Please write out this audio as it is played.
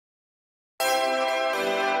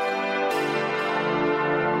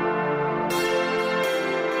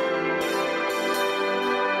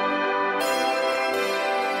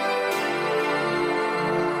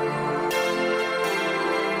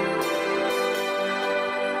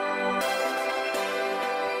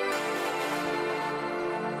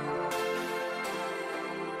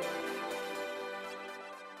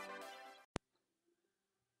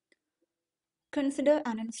Consider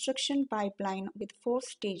an instruction pipeline with 4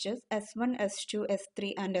 stages S1, S2,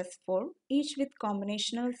 S3 and S4, each with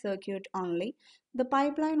combinational circuit only. The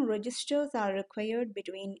pipeline registers are required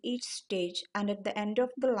between each stage and at the end of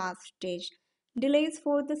the last stage. Delays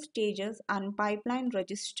for the stages and pipeline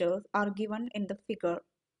registers are given in the figure.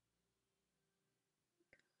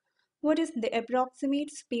 What is the approximate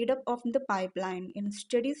speedup of the pipeline in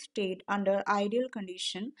steady state under ideal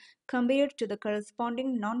condition compared to the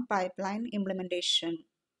corresponding non-pipeline implementation?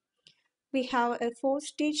 We have a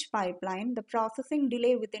 4-stage pipeline. The processing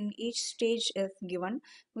delay within each stage is given.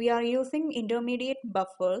 We are using intermediate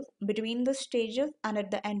buffers between the stages and at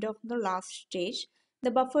the end of the last stage. The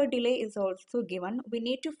buffer delay is also given. We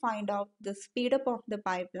need to find out the speedup of the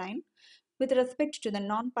pipeline with respect to the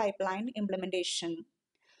non-pipeline implementation.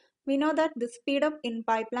 We know that the speedup in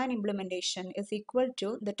pipeline implementation is equal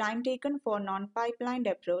to the time taken for non-pipelined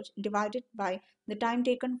approach divided by the time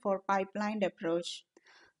taken for pipelined approach.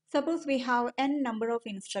 Suppose we have n number of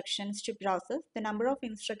instructions to process. The number of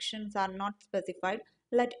instructions are not specified.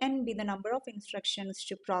 Let n be the number of instructions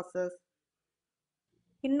to process.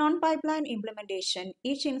 In non-pipeline implementation,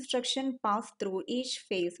 each instruction passes through each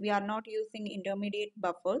phase. We are not using intermediate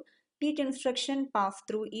buffer. Each instruction passes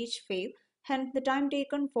through each phase. Hence, the time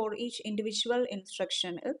taken for each individual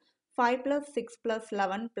instruction is 5 plus 6 plus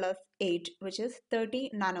 11 plus 8, which is 30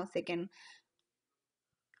 nanoseconds.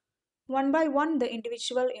 One by one, the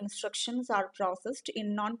individual instructions are processed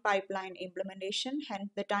in non-pipeline implementation. Hence,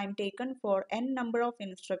 the time taken for n number of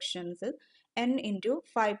instructions is n into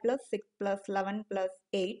 5 plus 6 plus 11 plus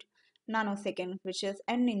 8 nanoseconds, which is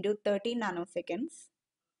n into 30 nanoseconds.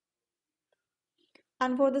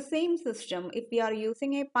 And for the same system, if we are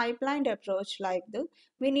using a pipelined approach like this,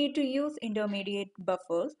 we need to use intermediate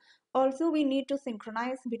buffers. Also, we need to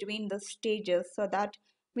synchronize between the stages so that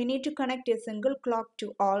we need to connect a single clock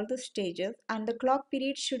to all the stages, and the clock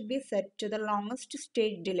period should be set to the longest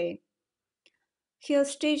stage delay. Here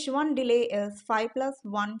stage 1 delay is 5 plus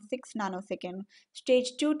 1 6 nanosecond.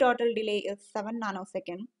 Stage 2 total delay is 7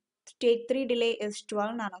 nanosecond. Stage 3 delay is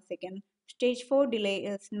 12 nanosecond. Stage 4 delay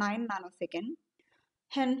is 9 nanosecond.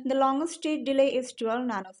 Hence, the longest stage delay is 12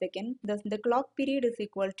 nanosecond. Thus, the clock period is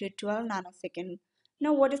equal to 12 nanosecond.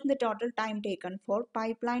 Now, what is the total time taken for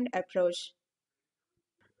pipeline approach?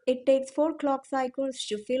 It takes 4 clock cycles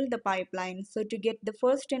to fill the pipeline. So, to get the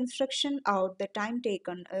first instruction out, the time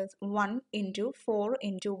taken is 1 into 4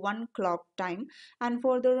 into 1 clock time. And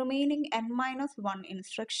for the remaining n minus 1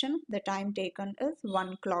 instruction, the time taken is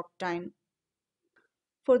 1 clock time.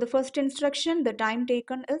 For the first instruction, the time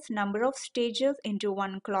taken is number of stages into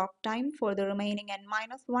 1 clock time. For the remaining n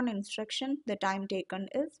minus 1 instruction, the time taken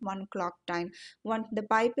is 1 clock time. Once the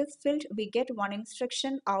pipe is filled, we get 1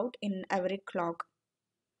 instruction out in every clock,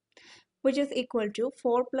 which is equal to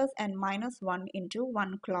 4 plus n minus 1 into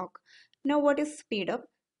 1 clock. Now what is speed up?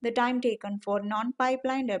 The time taken for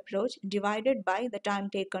non-pipelined approach divided by the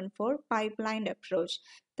time taken for pipelined approach.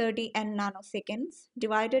 30 n nanoseconds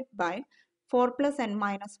divided by 4 plus n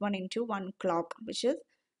minus 1 into 1 clock, which is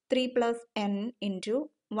 3 plus n into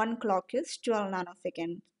 1 clock is 12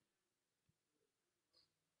 nanoseconds.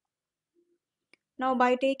 Now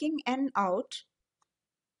by taking n out,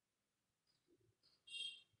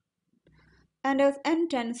 and as n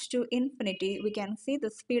tends to infinity, we can see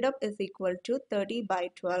the speedup is equal to 30 by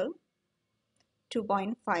 12,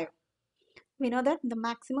 2.5. We know that the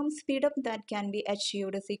maximum speedup that can be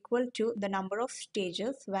achieved is equal to the number of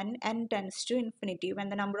stages when n tends to infinity,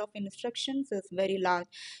 when the number of instructions is very large.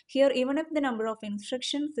 Here, even if the number of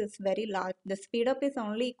instructions is very large, the speedup is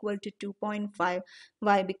only equal to 2.5.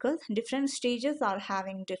 Why? Because different stages are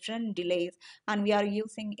having different delays, and we are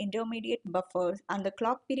using intermediate buffers, and the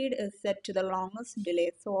clock period is set to the longest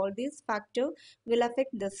delay. So all these factors will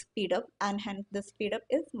affect the speedup, and hence the speedup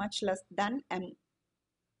is much less than n.